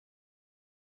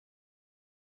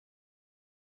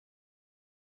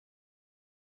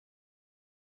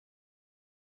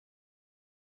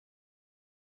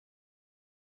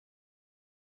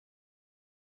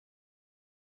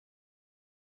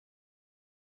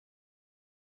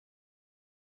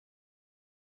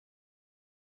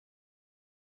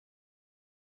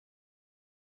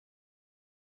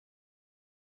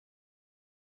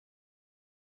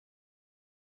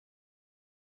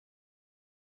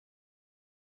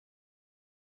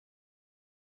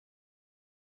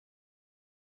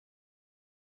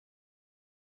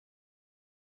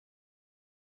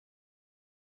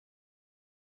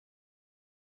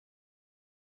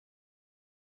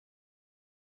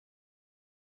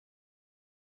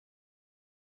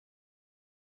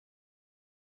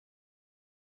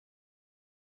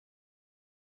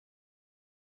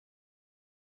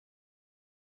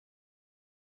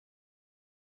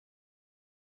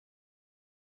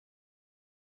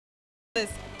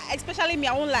Especially me,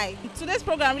 I won't lie. Today's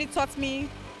program really taught me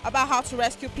about how to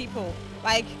rescue people.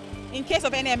 Like, in case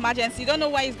of any emergency, you don't know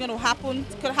what is going to happen.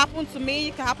 It could happen to me,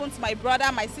 it could happen to my brother,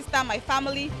 my sister, my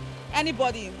family,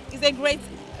 anybody. It's a great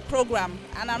program,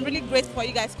 and I'm really grateful for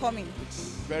you guys coming. It's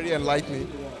very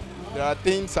enlightening. There are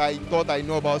things I thought I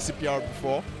know about CPR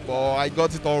before, but I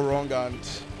got it all wrong, and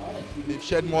they've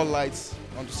shed more lights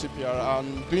onto CPR.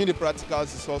 And doing the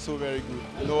practicals is also very good.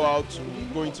 You know how to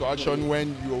go into action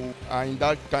when you are in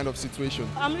that kind of situation.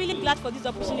 I'm really glad for this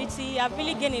opportunity. I've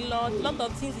really gained a lot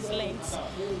of things is learned.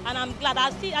 And I'm glad,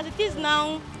 as it is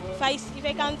now, if I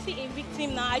can see a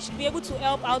victim now, I should be able to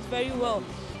help out very well.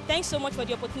 Thanks so much for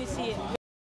the opportunity.